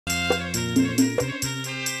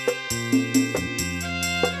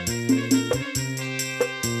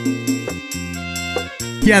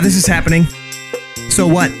Yeah, this is happening. So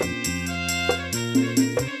what?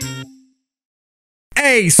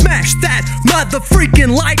 Hey, smash that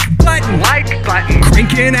mother-freaking like button.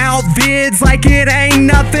 Cranking out vids like it ain't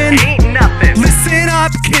nothing. Listen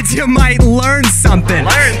up, kids, you might learn something.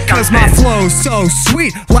 Cause my flow's so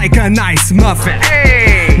sweet, like a nice muffin.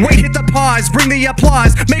 Hey! Wait, hit the pause, bring the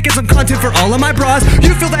applause. Making some content for all of my bras.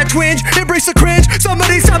 You feel that twinge, embrace the cringe.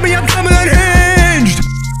 Somebody stop me, I'm coming unhinged.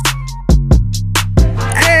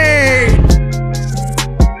 Hey!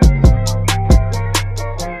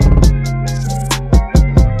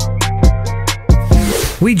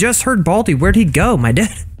 We just heard Baldy. Where'd he go, my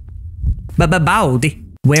dad? Baldy.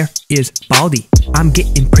 Where is Baldy? I'm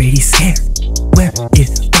getting pretty scared. Where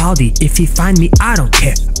is Baldy? If he find me, I don't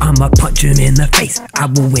care. I'ma punch him in the face. I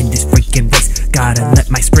will win this freaking race. Gotta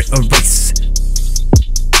let my sprint erase.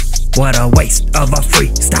 What a waste of a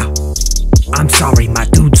freestyle. I'm sorry, my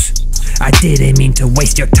dudes. I didn't mean to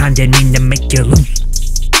waste your time. Didn't mean to make you lose.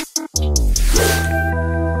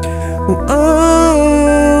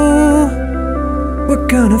 We're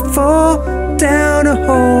gonna fall down a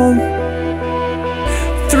hole.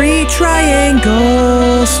 3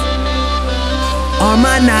 triangles are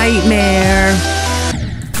my nightmare.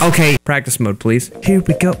 Okay, practice mode, please. Here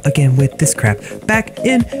we go again with this crap. Back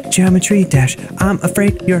in Geometry Dash. I'm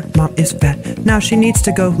afraid your mom is fat. Now she needs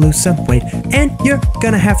to go lose some weight. And you're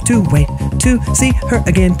gonna have to wait to see her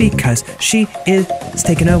again because she is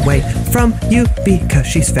taken away from you because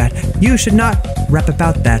she's fat. You should not rap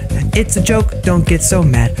about that. It's a joke, don't get so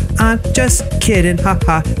mad. I'm just kidding, ha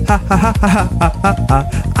ha ha ha ha ha ha ha ha.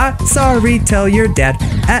 I'm sorry, tell your dad.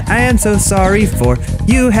 I am so sorry for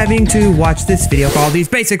you having to watch this video. All these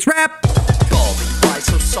basics rap. Baldy, why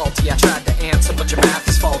so salty? I tried to answer, but your math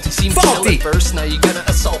is faulty. Seemed faulty. At first, now you're gonna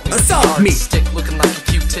assault me. Assault me. Stick looking like a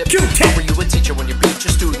Q-tip. Q-tip. Were you a teacher when you beat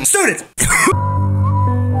your students? Students.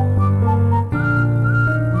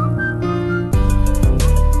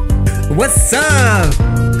 What's up?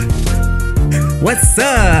 What's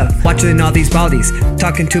up? Watching all these baldies,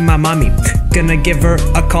 talking to my mommy. Gonna give her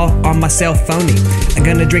a call on my cell phoney. I'm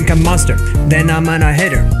gonna drink a monster, then I'm gonna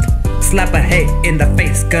hit her. Slap a head in the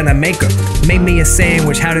face, gonna make her. Made me a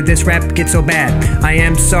sandwich, how did this rap get so bad? I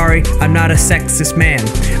am sorry, I'm not a sexist man.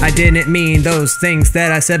 I didn't mean those things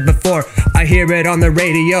that I said before. I hear it on the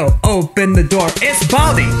radio, open the door. It's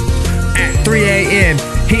Baldy! At 3 a.m.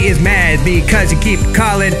 He is mad because you keep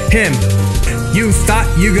calling him. You thought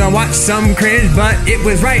you gonna watch some cringe, but it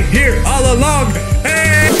was right here all along.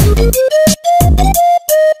 Hey!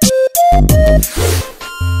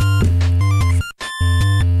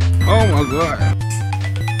 Oh my god.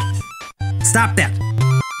 Stop that.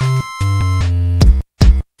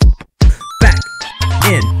 Back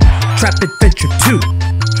in Trap Adventure 2.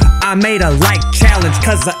 I made a like challenge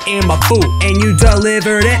cause I am a fool and you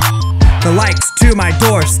delivered it. The likes to my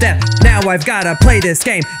doorstep. Now I've gotta play this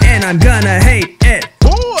game and I'm gonna hate it.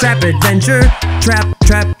 Boy. Trap Adventure, trap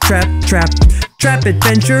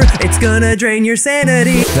adventure, it's gonna drain your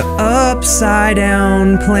sanity. The upside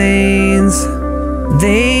down planes,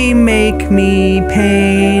 they make me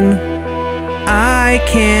pain. I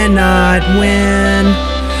cannot win.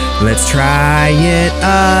 Let's try it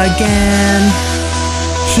again.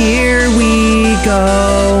 Here we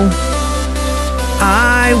go.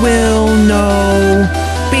 I will know.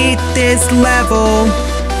 Beat this level.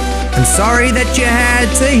 I'm sorry that you had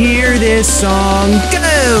to hear this song.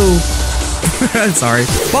 Go! Sorry.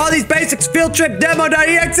 Baldi's Basics Field Trip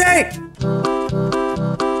Demo.exe!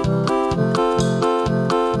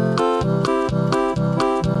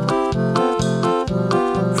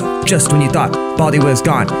 Just when you thought Baldi was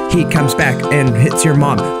gone, he comes back and hits your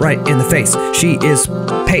mom right in the face. She is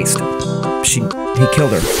paste. He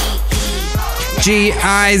killed her.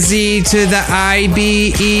 G-I-Z to the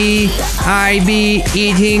I-B-E. I be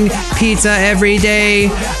eating pizza every day.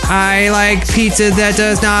 I like pizza that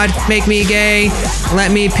does not make me gay.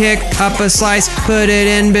 Let me pick up a slice, put it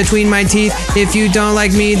in between my teeth. If you don't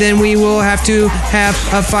like me, then we will have to have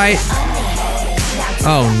a fight.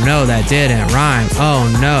 Oh no, that didn't rhyme. Oh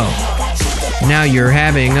no. Now you're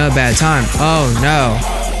having a bad time. Oh no.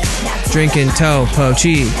 Drinking Topo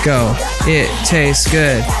Chico. It tastes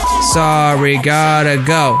good. Sorry, gotta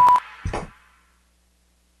go.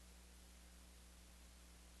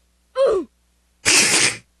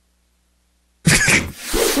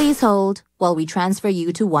 Please hold while we transfer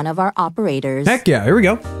you to one of our operators. Heck yeah, here we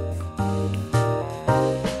go.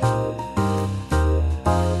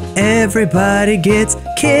 Everybody gets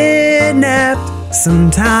kidnapped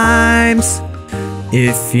sometimes,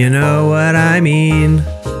 if you know what I mean.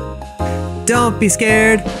 Don't be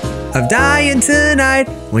scared of dying tonight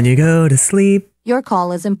when you go to sleep. Your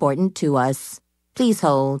call is important to us. Please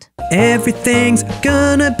hold. Everything's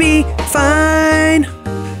gonna be fine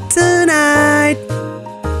tonight.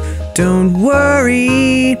 Don't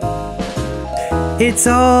worry. It's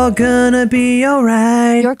all gonna be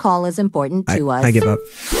alright. Your call is important to us. I give up.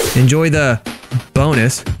 Enjoy the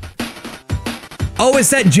bonus. Oh,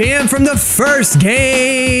 it's that jam from the first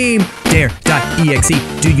game!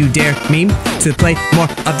 Dare.exe, do you dare me to play more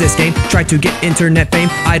of this game? Try to get internet fame,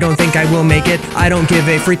 I don't think I will make it. I don't give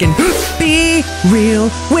a freaking be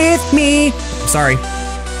real with me. Sorry.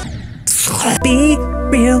 Be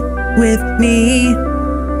real with me.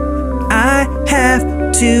 I have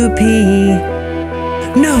to pee.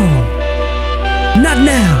 No, not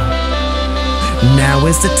now. Now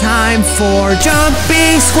is the time for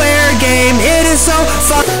Jumping Square Game. It is so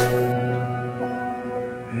fun.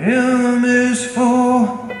 M is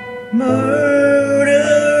for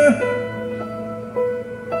murder.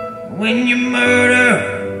 When you murder,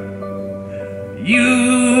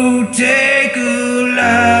 you take a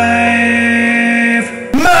life.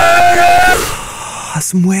 Murder!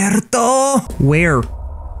 Has muerto. Where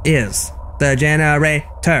is the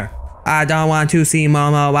generator? I don't want to see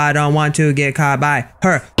Momo, I don't want to get caught by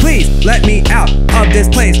her. Please let me out of this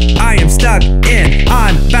place I am stuck in.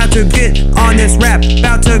 I'm about to get on this rap,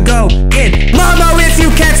 about to go in. Momo, if you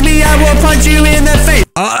catch me, I will punch you in the face.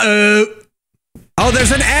 Uh-oh. Oh,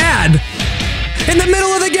 there's an ad in the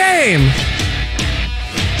middle of the game.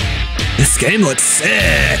 This game looks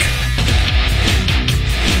sick.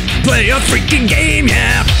 Play a freaking game,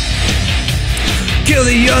 yeah. Kill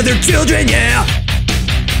the other children, yeah.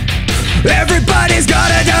 Everybody's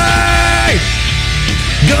gonna die!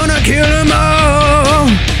 Gonna kill them all!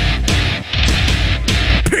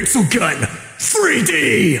 Pixel Gun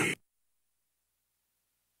 3D!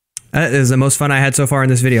 That is the most fun I had so far in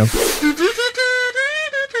this video.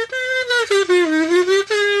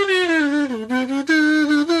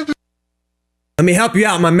 Let me help you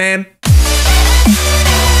out, my man.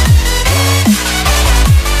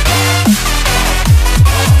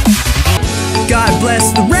 God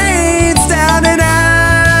bless the rains down in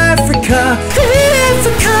Africa.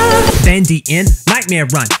 Dandy in Nightmare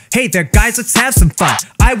Run. Hey there guys, let's have some fun.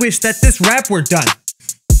 I wish that this rap were done.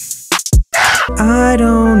 I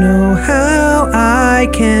don't know how I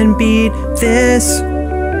can beat this.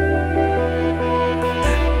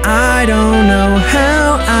 I don't know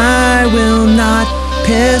how I will not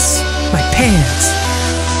piss my pants.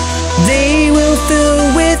 They will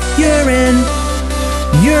fill with urine.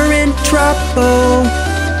 You're in trouble.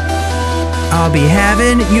 I'll be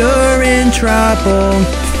having you're in trouble.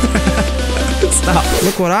 Stop.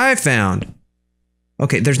 Look what I found.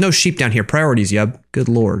 Okay, there's no sheep down here. Priorities, Yub. Good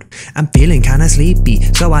lord. I'm feeling kinda sleepy,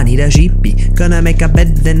 so I need a sheepy. Gonna make a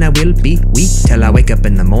bed, then I will be weak till I wake up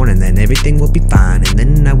in the morning, then everything will be fine. And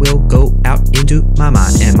then I will go out into my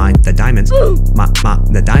mind and mine the diamonds.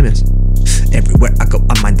 The diamonds. Everywhere I go,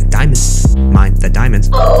 I mine the diamonds. Mine the diamonds.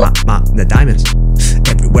 The diamonds.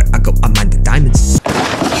 Everywhere I go, I mine the diamonds.